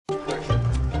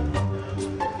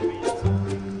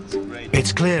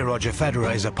It's clear Roger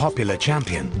Federer is a popular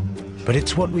champion, but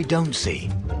it's what we don't see,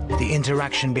 the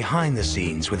interaction behind the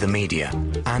scenes with the media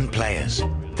and players,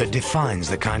 that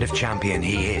defines the kind of champion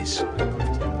he is.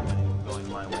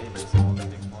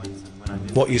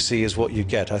 What you see is what you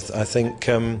get. I think,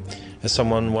 as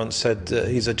someone once said,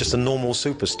 he's just a normal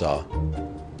superstar,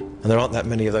 and there aren't that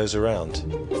many of those around.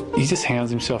 He just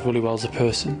handles himself really well as a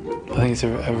person. I think it's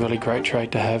a really great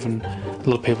trait to have, and a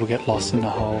lot of people get lost in the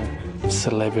whole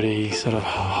celebrity sort of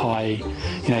high,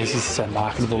 he's just so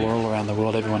marketable all around the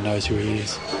world, everyone knows who he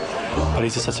is. But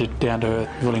he's just such a down-to-earth,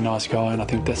 really nice guy, and I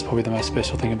think that's probably the most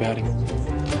special thing about him.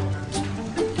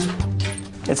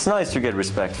 It's nice to get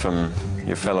respect from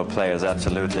your fellow players,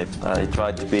 absolutely. I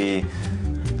try to be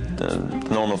the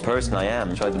normal person I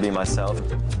am, try to be myself.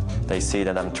 They see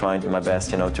that I'm trying my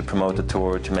best, to promote the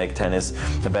tour, to make tennis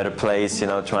a better place,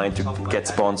 trying to get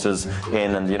sponsors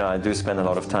in, and, I do spend a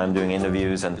lot of time doing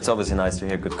interviews, and it's obviously nice to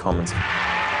hear good comments.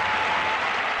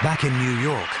 Back in New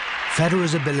York,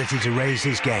 Federer's ability to raise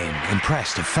his game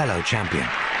impressed a fellow champion.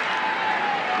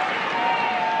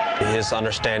 His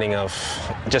understanding of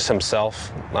just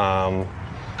himself,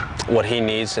 what he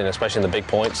needs, and especially in the big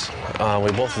points.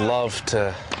 We both love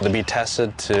to be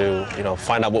tested, to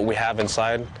find out what we have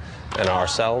inside and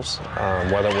ourselves,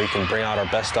 whether we can bring out our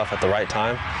best stuff at the right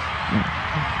time.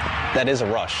 That is a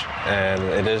rush, and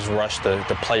it is a rush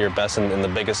to play your best in the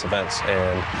biggest events,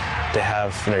 and to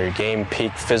have your game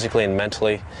peak physically and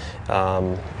mentally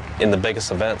in the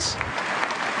biggest events.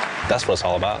 That's what it's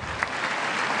all about.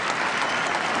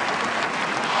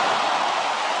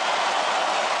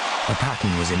 A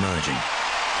pattern was emerging.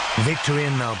 Victory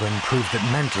in Melbourne proved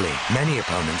that mentally many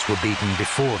opponents were beaten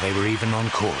before they were even on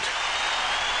court.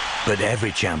 But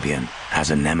every champion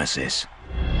has a nemesis.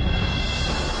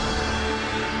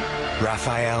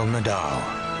 Rafael Nadal,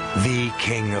 the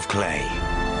king of clay.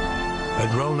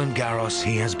 At Roland Garros,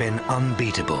 he has been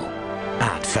unbeatable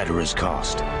at Federer's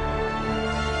cost.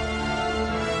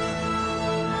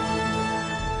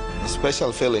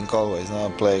 Special feeling always,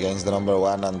 play against the number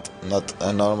one and not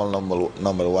a normal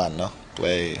number one,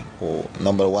 play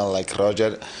number one like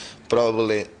Roger.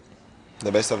 Probably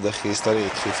the best of the history. He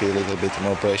feel a little bit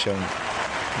more pressure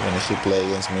when he play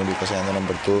against me because I'm the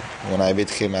number two. When I beat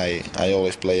him, I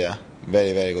always play a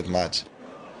very, very good match.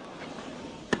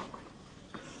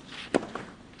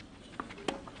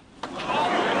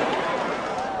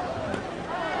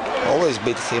 Always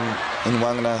beat him in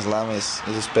one Grand Slam is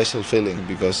a special feeling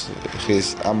because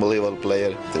he's an unbelievable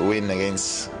player. To win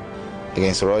against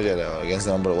Roger or against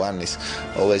the number one is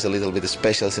always a little bit of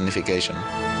special signification.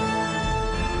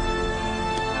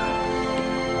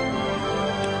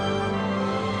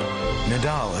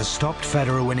 Nadal has stopped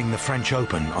Federer winning the French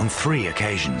Open on 3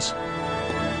 occasions.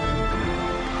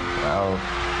 I'll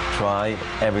try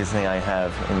everything I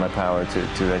have in my power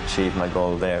to achieve my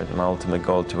goal there, my ultimate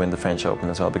goal to win the French Open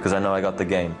as well, because I know I got the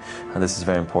game, and this is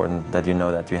very important that you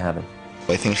know that you have it.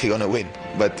 I think he's gonna win,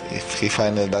 but if he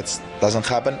finds that doesn't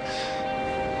happen,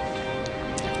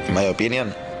 in my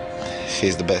opinion,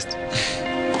 he's the best.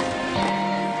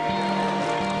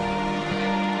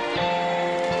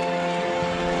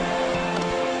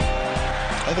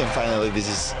 I think finally this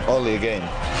is only a game.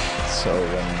 So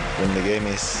when the game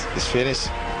is finished,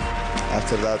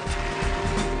 after that,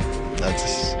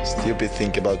 that's a stupid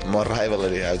thing about more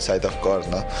rivalry outside of court,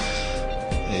 no?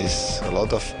 It's a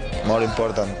lot of more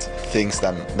important things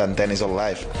than tennis or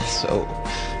life. So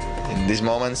in these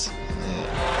moments,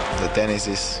 the tennis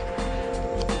is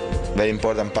a very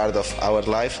important part of our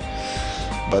life,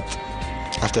 but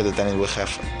after the tennis we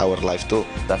have our life too.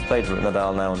 I've played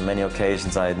Nadal now on many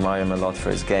occasions. I admire him a lot for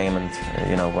his game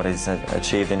and what he's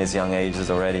achieved in his young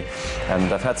ages already.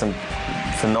 And I've had some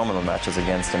phenomenal matches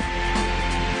against him.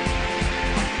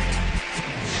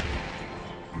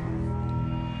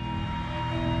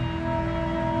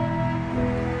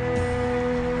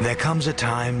 There comes a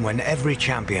time when every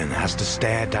champion has to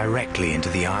stare directly into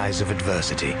the eyes of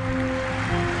adversity.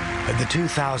 At the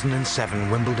 2007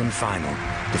 Wimbledon final,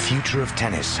 the future of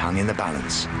tennis hung in the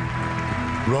balance.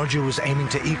 Roger was aiming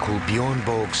to equal Bjorn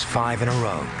Borg's 5 in a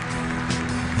row.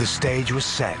 The stage was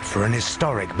set for an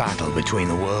historic battle between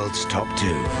the world's top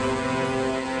 2.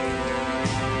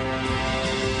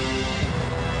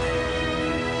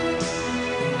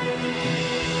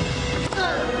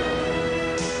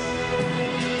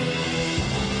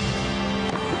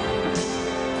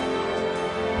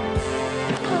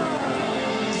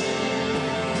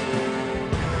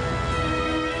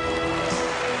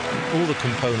 All the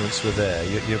components were there.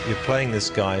 You're playing this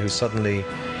guy who suddenly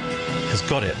has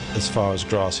got it as far as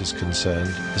grass is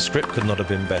concerned. The script could not have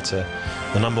been better.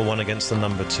 The number one against the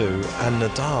number two, and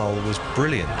Nadal was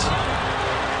brilliant.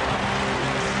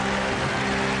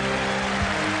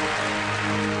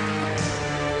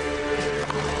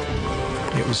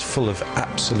 was full of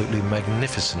absolutely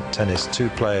magnificent tennis. Two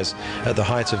players at the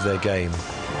height of their game,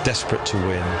 desperate to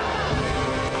win.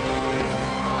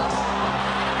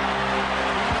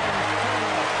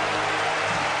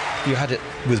 You had it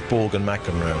with Borg and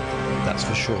McEnroe, that's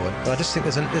for sure. But I just think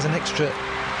there's an extra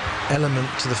element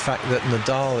to the fact that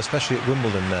Nadal, especially at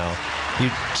Wimbledon now, he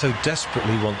so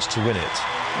desperately wants to win it.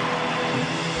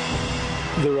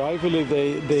 The rivalry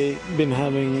they've been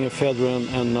having, Federer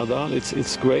and Nadal,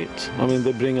 it's great. I mean,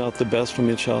 they bring out the best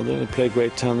from each other. They play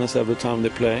great tennis every time they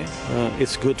play.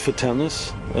 It's good for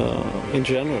tennis in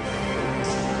general.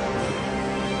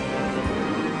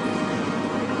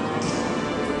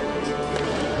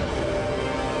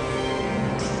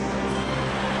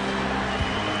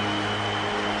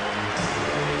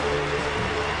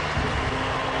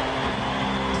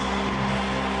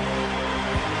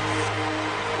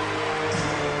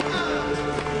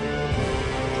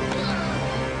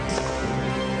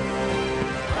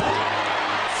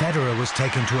 Federer was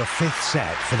taken to a fifth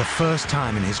set for the first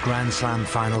time in his Grand Slam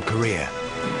final career.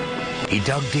 He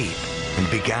dug deep and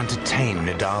began to tame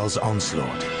Nadal's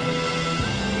onslaught.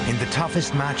 In the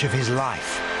toughest match of his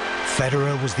life,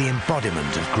 Federer was the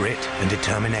embodiment of grit and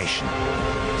determination.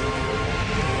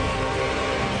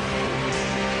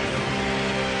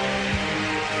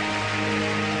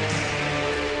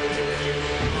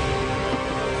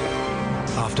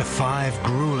 After 5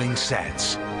 grueling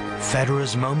sets,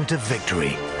 Federer's moment of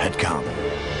victory had come.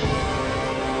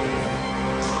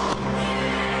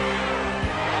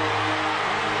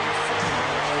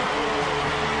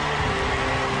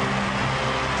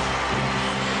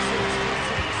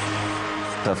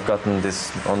 I've gotten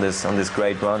on this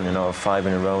great run, you know, 5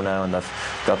 in a row now, and I've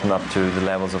gotten up to the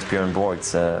levels of Björn Borg.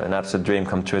 It's an absolute dream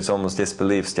come true. It's almost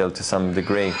disbelief still to some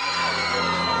degree.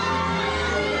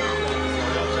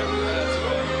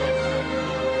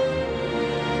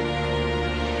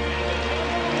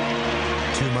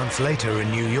 2 months later in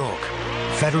New York,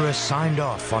 Federer signed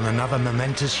off on another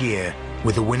momentous year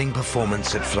with a winning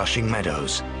performance at Flushing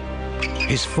Meadows.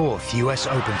 His 4th US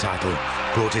Open title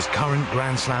brought his current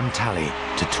Grand Slam tally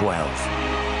to 12.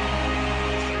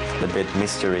 The bit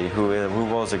mystery, who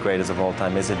was the greatest of all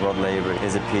time? Is it Rod Laver?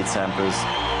 Is it Pete Sampras?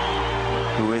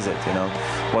 Who is it, you know?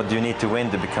 What do you need to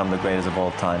win to become the greatest of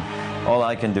all time? All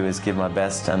I can do is give my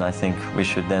best, and I think we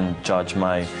should then judge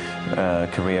my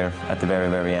career at the very,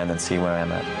 very end and see where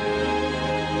I'm at.